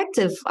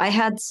perspective. I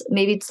had,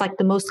 maybe it's like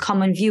the most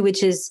common view,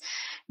 which is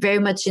very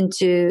much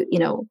into,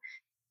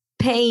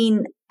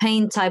 pain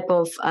type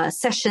of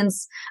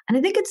sessions. And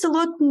I think it's a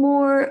lot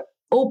more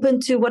open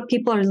to what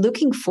people are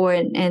looking for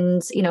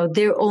and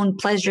their own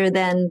pleasure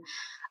than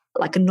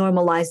like a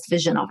normalized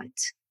vision of it.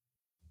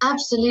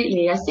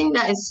 Absolutely. I think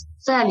that is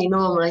fairly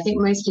normal. I think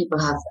most people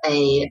have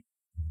a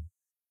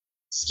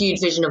skewed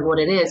vision of what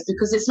it is,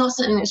 because it's not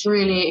something that's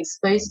really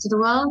exposed to the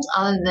world,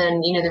 other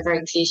than the very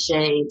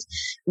cliched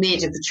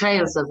media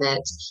portrayals of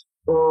it,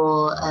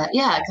 or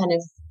kind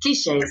of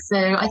cliches. So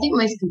I think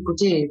most people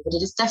do, but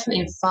it is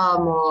definitely a far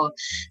more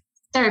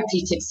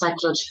therapeutic,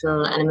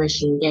 psychological, and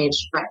emotionally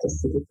engaged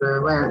practice that people are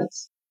aware of.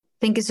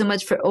 Thank you so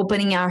much for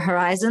opening our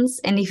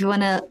horizons. And if you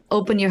want to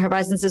open your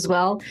horizons as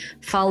well,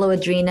 follow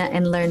Adreena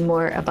and learn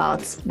more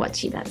about what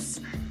she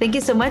does. Thank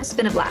you so much. It's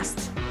been a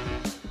blast.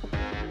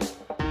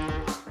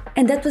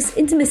 And that was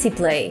Intimacy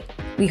Play.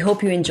 We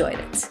hope you enjoyed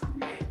it.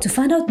 To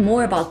find out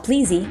more about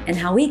Pleasy and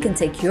how we can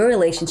take your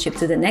relationship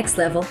to the next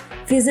level,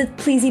 visit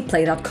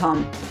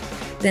pleasyplay.com.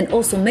 Then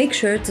also make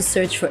sure to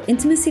search for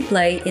Intimacy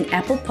Play in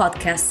Apple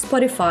Podcasts,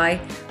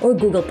 Spotify, or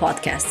Google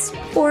Podcasts,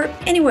 or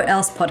anywhere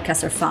else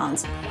podcasts are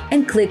found,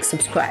 and click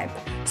subscribe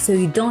so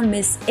you don't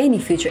miss any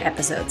future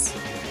episodes.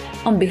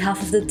 On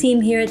behalf of the team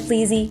here at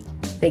Pleasy,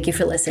 thank you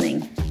for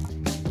listening.